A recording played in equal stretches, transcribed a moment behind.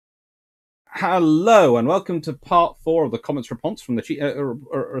Hello and welcome to part 4 of the comments response from the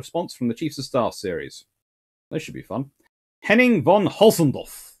Chiefs of Staff series. This should be fun. Henning von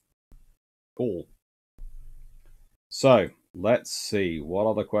Holtzendorff. Cool. So let's see what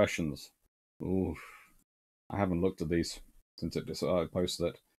are the questions. Ooh, I haven't looked at these since I posted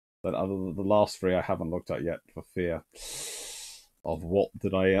it. But other than the last 3, I haven't looked at yet for fear of what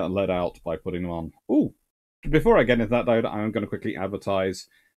did I let out by putting them on. Ooh, before I get into that though, I'm going to quickly advertise.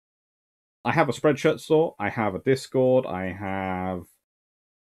 I have a Spreadshirt store, I have a Discord, I have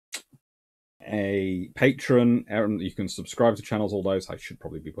a Patreon. You can subscribe to channels, all those. I should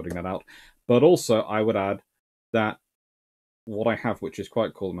probably be putting that out. But also, I would add that what I have, which is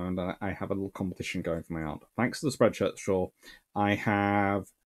quite cool, man, I have a little competition going for my art. Thanks to the Spreadshirt store, I have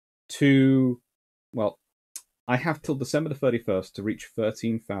I have till December the 31st to reach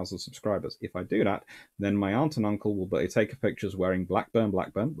 13,000 subscribers. If I do that, then my aunt and uncle will take pictures wearing Blackburn,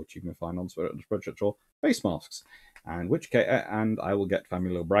 which you can find on the Spreadshirt store, face masks, and I will get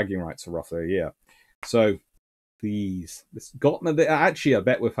familial bragging rights for roughly a year. So these, actually a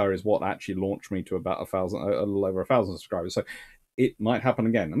bet with her is what actually launched me to about a little over 1,000 subscribers. So it might happen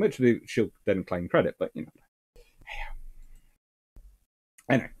again. And literally, she'll then claim credit, but you know.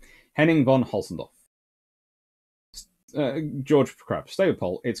 Anyway, Henning von Holtzendorff. George Crab, stay with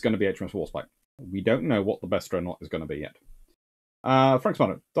Paul. It's going to be HMS Warspite. We don't know what the best dreadnought is going to be yet. Frank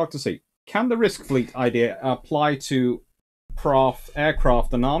Spanner, Dr. C. Can the Risk Fleet idea apply to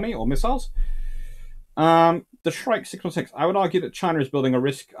aircraft and army or missiles? The Shrike 616. I would argue that China is building a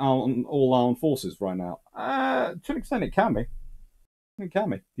Risk on all armed forces right now. To an extent, it can be. It can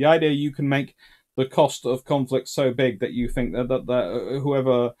be. The idea you can make the cost of conflict so big that you think that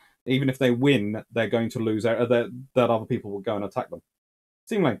whoever, even if they win, they're going to lose, that other people will go and attack them.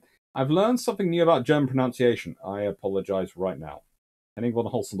 Seemingly, I've learned something new about German pronunciation. I apologize right now. Henning von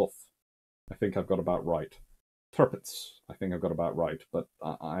Holtzendorff, I think I've got about right. Turpitz, I think I've got about right, but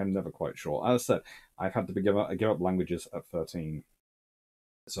I'm never quite sure. As I said, I've had to give up languages at 13.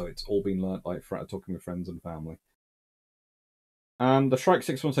 So it's all been learnt by talking with friends and family. And the Shrike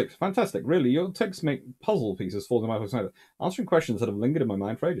 616, fantastic, really. Your texts make puzzle pieces fall in my personality, answering questions that have lingered in my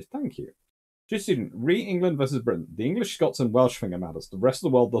mind for ages. Thank you. Just student, England versus Britain. The English, Scots, and Welsh thing matters. The rest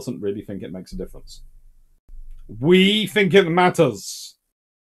of the world doesn't really think it makes a difference. We think it matters,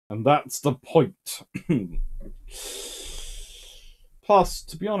 and that's the point. Plus,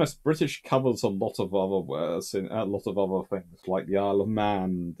 to be honest, British covers a lot of other things, like the Isle of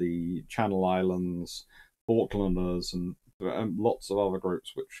Man, the Channel Islands, Falklanders, and lots of other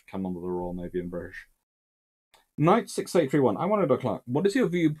groups which come under the Royal Navy and British. Knight 6831. I wanted to Clarke. What is your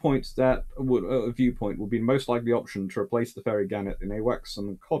viewpoint would be most likely option to replace the ferry Gannet in AWACS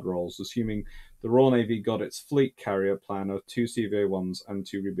and COD roles, assuming the Royal Navy got its fleet carrier plan of 2 CVA-1s and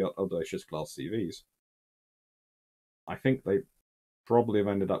 2 rebuilt Audacious class CVs? I think they probably have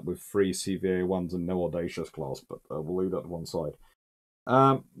ended up with 3 CVA-1s and no Audacious class, but we'll leave that to one side.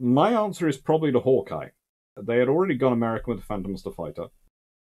 My answer is probably the Hawkeye. They had already gone American with the Phantom Starfighter.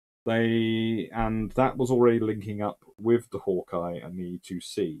 And that was already linking up with the Hawkeye and the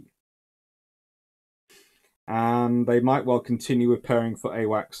E2C. And they might well continue with pairing for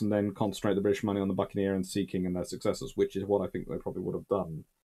AWACS and then concentrate the British money on the Buccaneer and Sea King and their successors, which is what I think they probably would have done.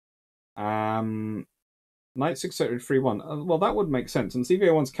 Knight 6831. Well, that would make sense. And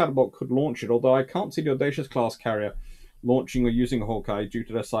CVA-1's catapult could launch it, although I can't see the Audacious class carrier launching or using a Hawkeye due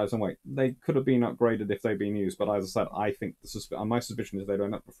to their size and weight. They could have been upgraded if they'd been used, but as I said, I think my suspicion is they'd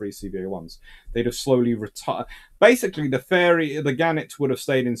end up with 3 CVA-1s. They'd have slowly retired. Basically, the Gannet would have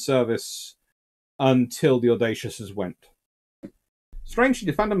stayed in service until the Audaciouses went. Strangely,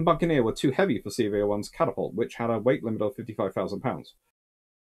 the Phantom Buccaneer were too heavy for CVA-1's catapult, which had a weight limit of 55,000 pounds.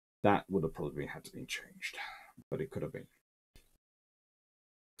 That would have probably had to be changed, but it could have been.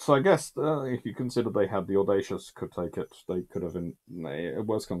 So I guess if you consider they had the Audacious could take it, they could have,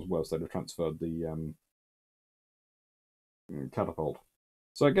 worst comes worst, they'd have transferred the catapult.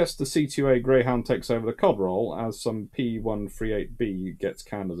 So I guess the C2A Greyhound takes over the COD role as some P138B gets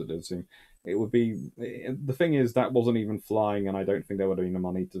canned as it is. It would be, the thing is, that wasn't even flying, and I don't think there would have been the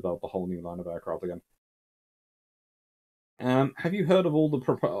money to develop a whole new line of aircraft again. Have you heard of at all the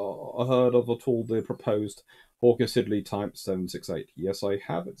proposed Hawker Siddeley Type 768? Yes, I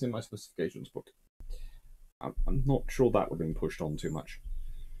have. It's in my specifications book. I'm not sure that would have been pushed on too much.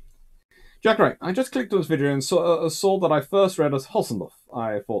 Jack Wright, I just clicked on this video and saw that I first read as Holtzendorff.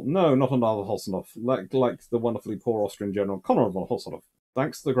 I thought, no, not another Holtzendorff, like the wonderfully poor Austrian General Konrad von Holtzendorff.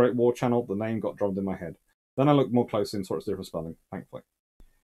 Thanks to the Great War Channel, the name got drummed in my head. Then I looked more closely and saw its different spelling, thankfully.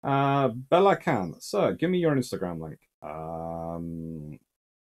 Bella Khan, sir, give me your Instagram link.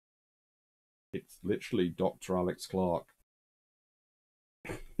 literally Dr. Alex Clarke.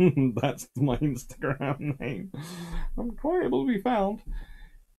 That's my Instagram name. I'm quite able to be found.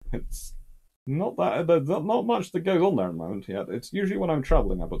 It's not that there's not much that goes on there at the moment yet. It's usually when I'm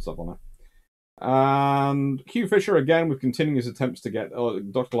traveling I put stuff on there. And Hugh Fisher again with continuing his attempts to get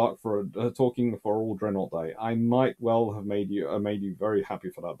Dr. Clarke for talking for all Dreadnought Day. I might well have made you very happy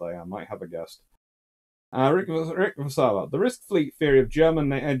for that day. I might have a guest. Rick Vasala, the risk fleet theory of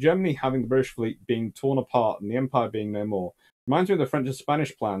Germany having the British fleet being torn apart and the Empire being no more reminds me of the French and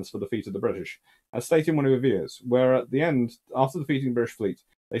Spanish plans for the defeat of the British, as stated in one of the videos, where at the end, after defeating the British fleet,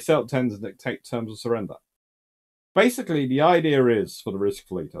 they set up tents and dictate terms of surrender. Basically, the idea is, for the risk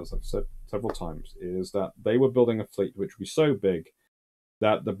fleet, as I've said several times, is that they were building a fleet which would be so big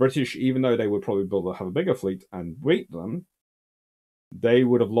that the British, even though they would probably have a bigger fleet and beat them, they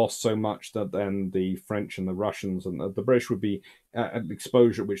would have lost so much that then the French and the Russians and the British would be at an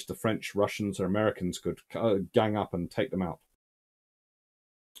exposure at which the French, Russians, or Americans could gang up and take them out.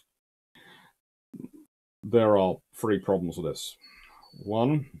 There are three problems with this.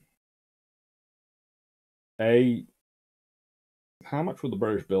 One, how much would the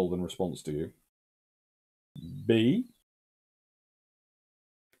British build in response to you? B,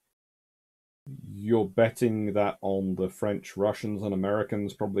 you're betting that on the French, Russians, and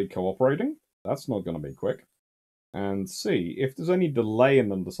Americans probably cooperating. That's not going to be quick. And C, if there's any delay in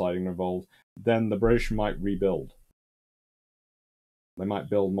them deciding to involve, then the British might rebuild. They might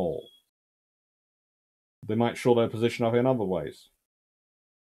build more. They might shore their position up in other ways.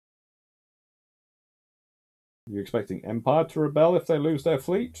 You're expecting Empire to rebel if they lose their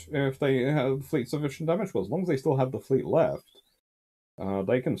fleet? If they have fleet sufficient damage? Well, as long as they still have the fleet left,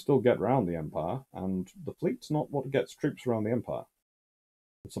 they can still get around the Empire, and the fleet's not what gets troops around the Empire.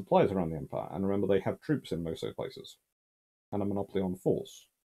 It supplies around the Empire, and remember they have troops in most of those places, and a monopoly on force.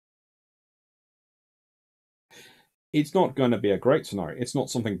 It's not going to be a great scenario. It's not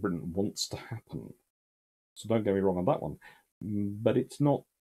something Britain wants to happen. So don't get me wrong on that one. But it's not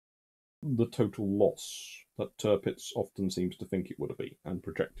the total loss that Tirpitz often seems to think it would be, and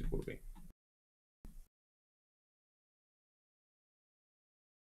projected would be.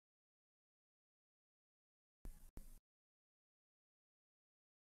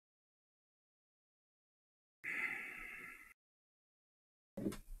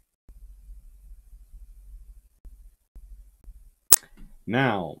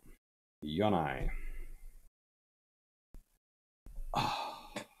 Now, Yonai. Oh,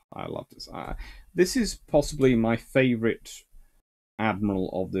 I love this. This is possibly my favourite admiral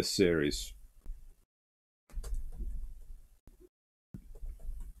of this series.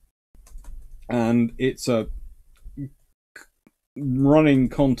 And it's a running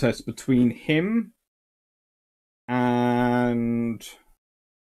contest between him and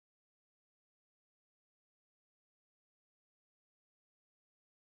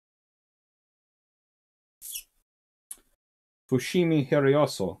Fushimi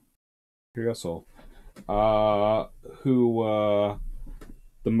Hirioso, who were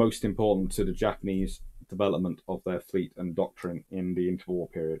the most important to the Japanese development of their fleet and doctrine in the interwar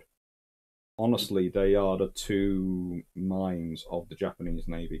period. Honestly, they are the two minds of the Japanese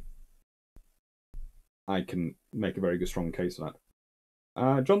Navy. I can make a very good strong case for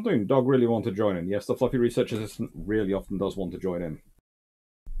that. John Doon, Dog really want to join in. Yes, the fluffy research assistant really often does want to join in.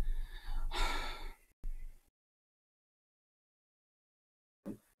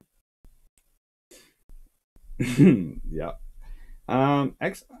 Yeah.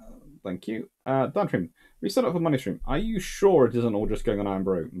 Thank you. Dantrim, we set up a money stream. Are you sure it isn't all just going on Iron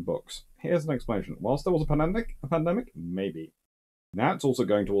Bro and books? Here's an explanation. Whilst there was a pandemic, maybe. Now it's also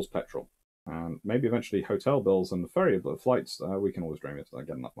going towards petrol. And maybe eventually hotel bills and the ferry flights, we can always dream it. I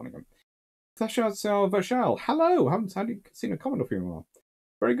get enough money going. Vashal, hello! Haven't seen a comment of you in a while.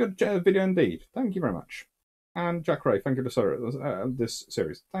 Very good video indeed. Thank you very much. And Jack Ray, thank you for this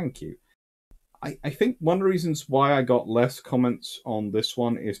series. Thank you. I think one of the reasons why I got less comments on this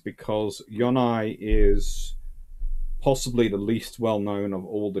one is because Yonai is possibly the least well-known of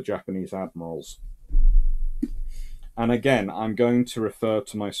all the Japanese admirals. And again, I'm going to refer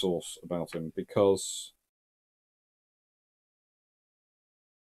to my source about him because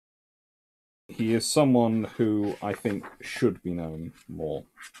he is someone who I think should be known more.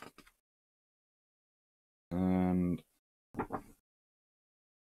 And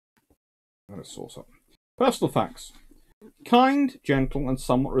source up. Personal facts. Kind, gentle, and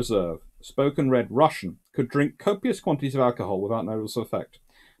somewhat reserved. Spoken read Russian. Could drink copious quantities of alcohol without noticeable effect.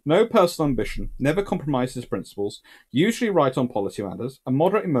 No personal ambition. Never compromised his principles. Usually right on policy matters. And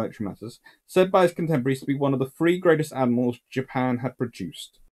moderate in military matters. Said by his contemporaries to be one of the three greatest admirals Japan had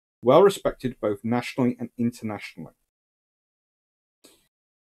produced. well respected both nationally and internationally.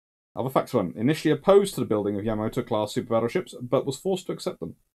 Other facts 1. Initially opposed to the building of Yamato-class super battleships, but was forced to accept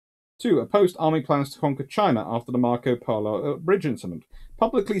them. 2. Opposed Army plans to conquer China after the Marco Polo Bridge incident.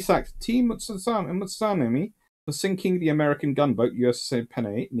 Publicly sacked T. Mutsusanemi for sinking the American gunboat USS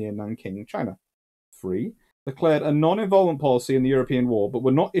Panay near Nanking, China. 3. Declared a non-involvement policy in the European war, but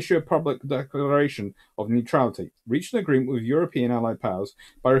would not issue a public declaration of neutrality. Reached an agreement with European allied powers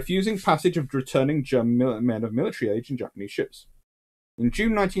by refusing passage of returning German men of military age in Japanese ships. In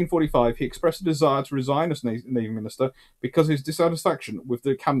June 1945, he expressed a desire to resign as Navy Minister because of his dissatisfaction with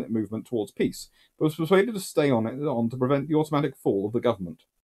the cabinet movement towards peace, but was persuaded to stay on to prevent the automatic fall of the government.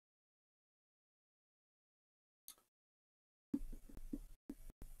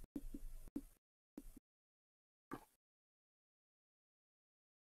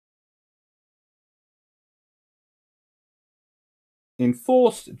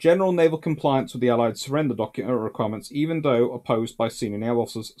 Enforced general naval compliance with the Allied surrender document requirements, even though opposed by senior naval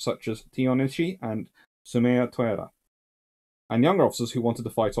officers such as Tionichi and Sumeya Toeda, and younger officers who wanted to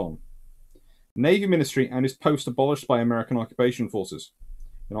fight on. Navy Ministry and his post abolished by American occupation forces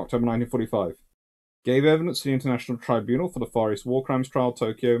in October 1945. Gave evidence to the International Tribunal for the Far East War Crimes Trial,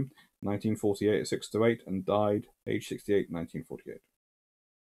 Tokyo, 1948 at 6-8, and died, age 68, 1948.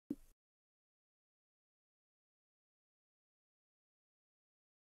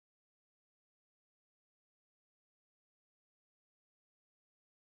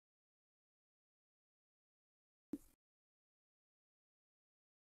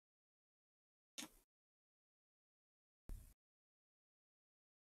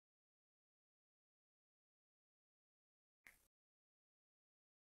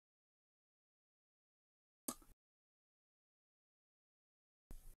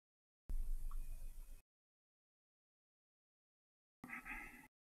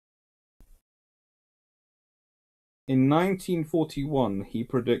 In 1941, he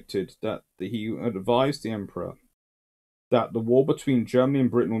predicted that he advised the Emperor that the war between Germany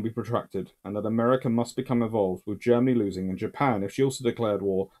and Britain would be protracted, and that America must become involved, with Germany losing, and Japan, if she also declared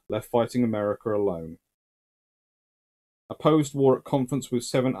war, left fighting America alone. Opposed war at conference with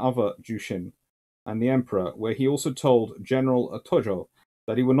 7 other Jushin and the Emperor, where he also told General Tojo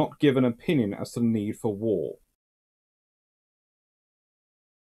that he would not give an opinion as to the need for war.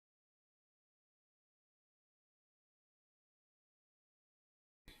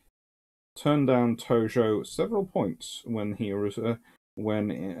 Turned down Tojo several points when he was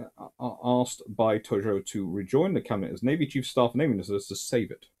asked by Tojo to rejoin the cabinet as Navy Chief Staff and Navy Minister to save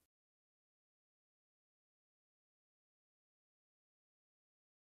it.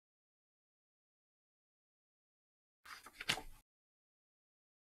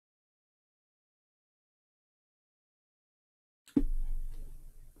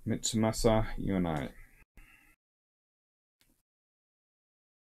 Mitsumasa Yonai.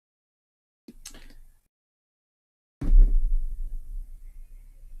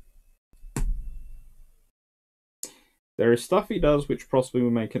 There is stuff he does which possibly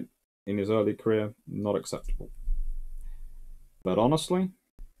will make it in his early career not acceptable. But honestly,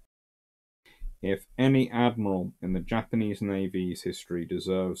 if any admiral in the Japanese Navy's history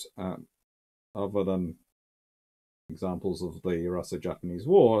deserves, other than examples of the Russo-Japanese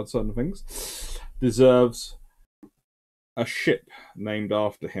War and certain things, deserves a ship named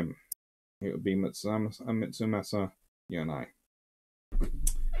after him, it would be Mitsumasa Yonai.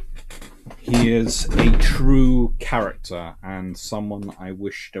 He is a true character and someone I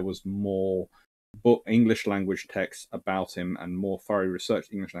wish there was more English language text about him and more thoroughly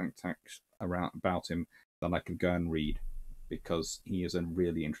researched English language text about him that I could go and read, because he is a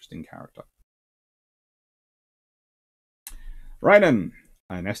really interesting character. Right then,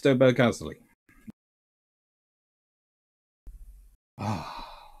 Ernesto Burzagli.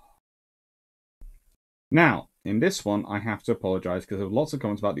 Now, in this one, I have to apologize because there were lots of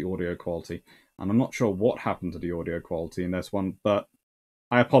comments about the audio quality, and I'm not sure what happened to the audio quality in this one, but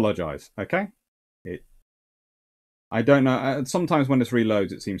I apologize, okay? I don't know. Sometimes when this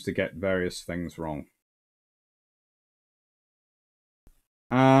reloads, it seems to get various things wrong.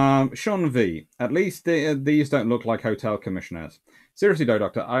 Sean V. At least these don't look like hotel commissioners. Seriously though,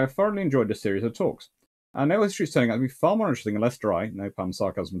 Doctor, I have thoroughly enjoyed this series of talks. Naval history is turning out to be far more interesting and less dry, no pun,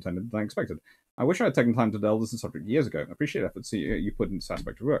 sarcasm intended, than I expected. I wish I had taken time to delve into this subject years ago. I appreciate the efforts you put into this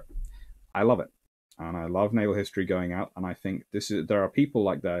aspect of work. I love it. And I love naval history going out, and I think there are people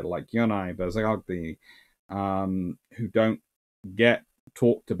like that, like Yonai, Burzagli, who don't get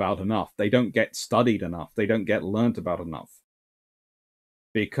talked about enough. They don't get studied enough. They don't get learnt about enough.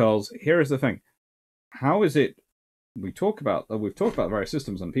 Because here is the thing. How is it we've talked about various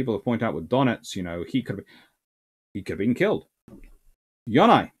systems, and people have pointed out with Donetsk, you know, he could have been killed.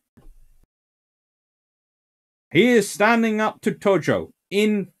 Yonai, he is standing up to Tojo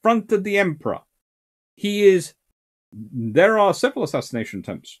in front of the emperor. He is. There are several assassination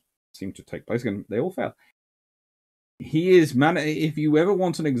attempts seem to take place, and they all fail. He is man. If you ever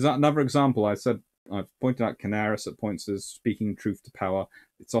want another example, I've pointed out Canaris at points as speaking truth to power.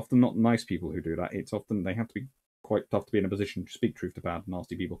 It's often not nice people who do that. It's often they have to be quite tough to be in a position to speak truth to power.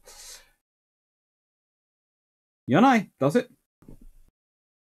 Nasty people. Yonai does it.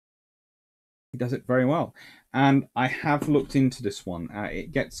 He does it very well. And I have looked into this one.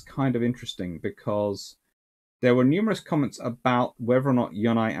 It gets kind of interesting because there were numerous comments about whether or not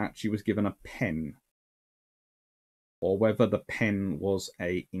Yonai actually was given a pen, or whether the pen was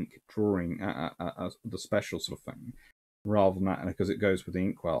a ink drawing, the special sort of thing, rather than that, because it goes with the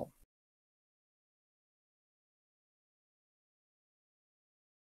inkwell.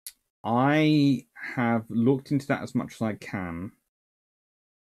 I have looked into that as much as I can,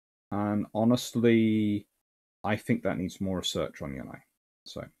 and honestly, I think that needs more research on Yonai.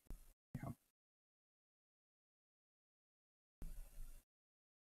 So, yeah.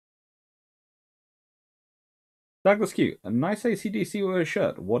 Douglas Q, a nice AC/DC with a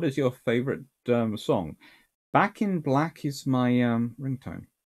shirt. What is your favorite song? Back in Black is my ringtone.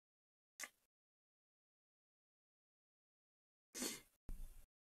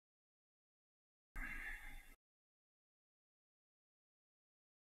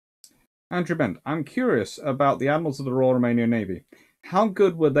 Andrew Bent, I'm curious about the Admirals of the Royal Romanian Navy. How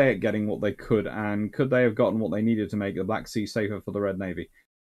good were they at getting what they could, and could they have gotten what they needed to make the Black Sea safer for the Red Navy?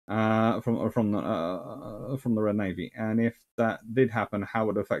 From the Red Navy, and if that did happen, how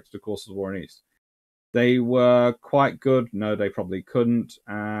would it affect the course of the war in East? They were quite good. No, they probably couldn't.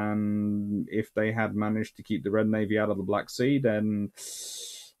 And if they had managed to keep the Red Navy out of the Black Sea, then,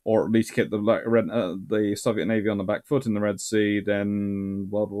 or at least keep the Soviet Navy on the back foot in the Red Sea, then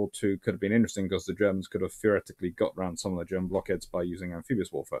World War II could have been interesting because the Germans could have theoretically got around some of the German blockades by using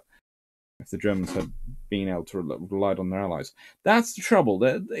amphibious warfare. If the Germans had been able to rely on their allies. That's the trouble.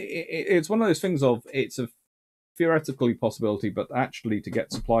 It's one of those things of, it's a theoretically possibility, but actually to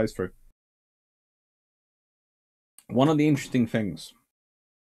get supplies through. One of the interesting things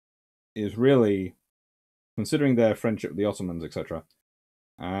is really, considering their friendship with the Ottomans, etc.,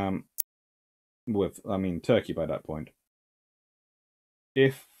 Turkey by that point,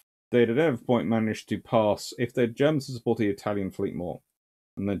 if they'd at every point managed to pass, if the Germans had supported the Italian fleet more,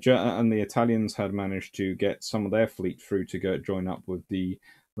 and the Italians had managed to get some of their fleet through to go join up with the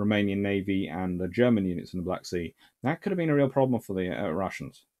Romanian Navy and the German units in the Black Sea, that could have been a real problem for the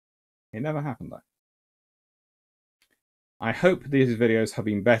Russians. It never happened, though. I hope these videos have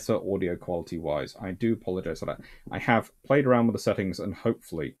been better audio quality-wise. I do apologize for that. I have played around with the settings, and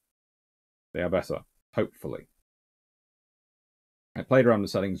hopefully they are better. Hopefully. I played around with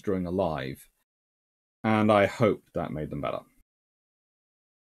the settings during a live, and I hope that made them better.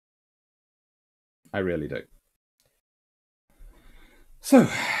 I really do. So,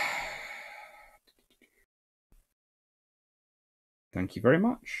 thank you very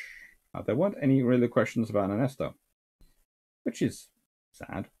much. There weren't any really questions about Ernesto, which is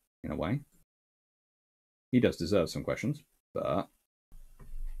sad, in a way. He does deserve some questions, but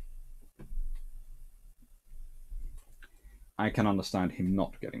I can understand him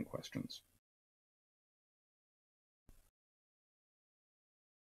not getting questions.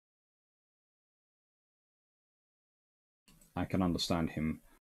 I can understand him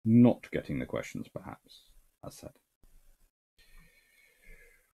not getting the questions, perhaps, as said.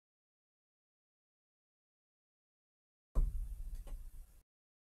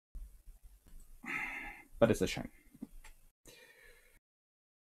 But it's a shame.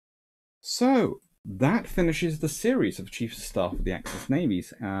 So, that finishes the series of Chiefs of Staff of the Axis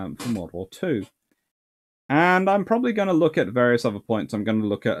Navies from World War II. And I'm probably going to look at various other points. I'm going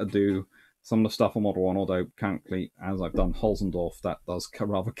to do some of the stuff on World War One, although currently, as I've done Holtzendorff, that does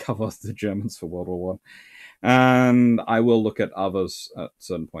rather cover the Germans for World War One. And I will look at others at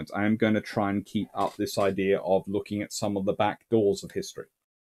certain points. I am going to try and keep up this idea of looking at some of the back doors of history.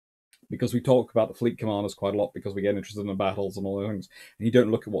 Because we talk about the fleet commanders quite a lot because we get interested in the battles and all those things. And you don't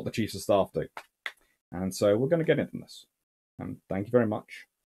look at what the Chiefs of Staff do. And so we're going to get into this. And thank you very much.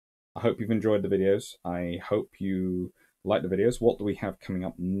 I hope you've enjoyed the videos. I hope you like the videos. What do we have coming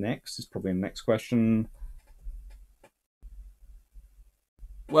up next is probably the next question.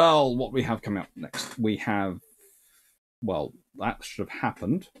 Well, what we have coming up next, we have, well, that should have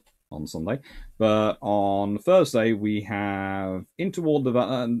happened on Sunday, but on Thursday we have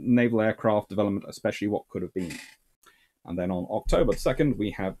interwar naval aircraft development, especially what could have been. And then on October 2nd,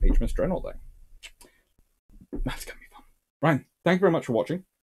 we have HMS Dreadnought Day. That's going to be fun. Ryan, thank you very much for watching.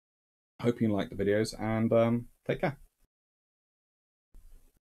 Hope you liked the videos, and take care.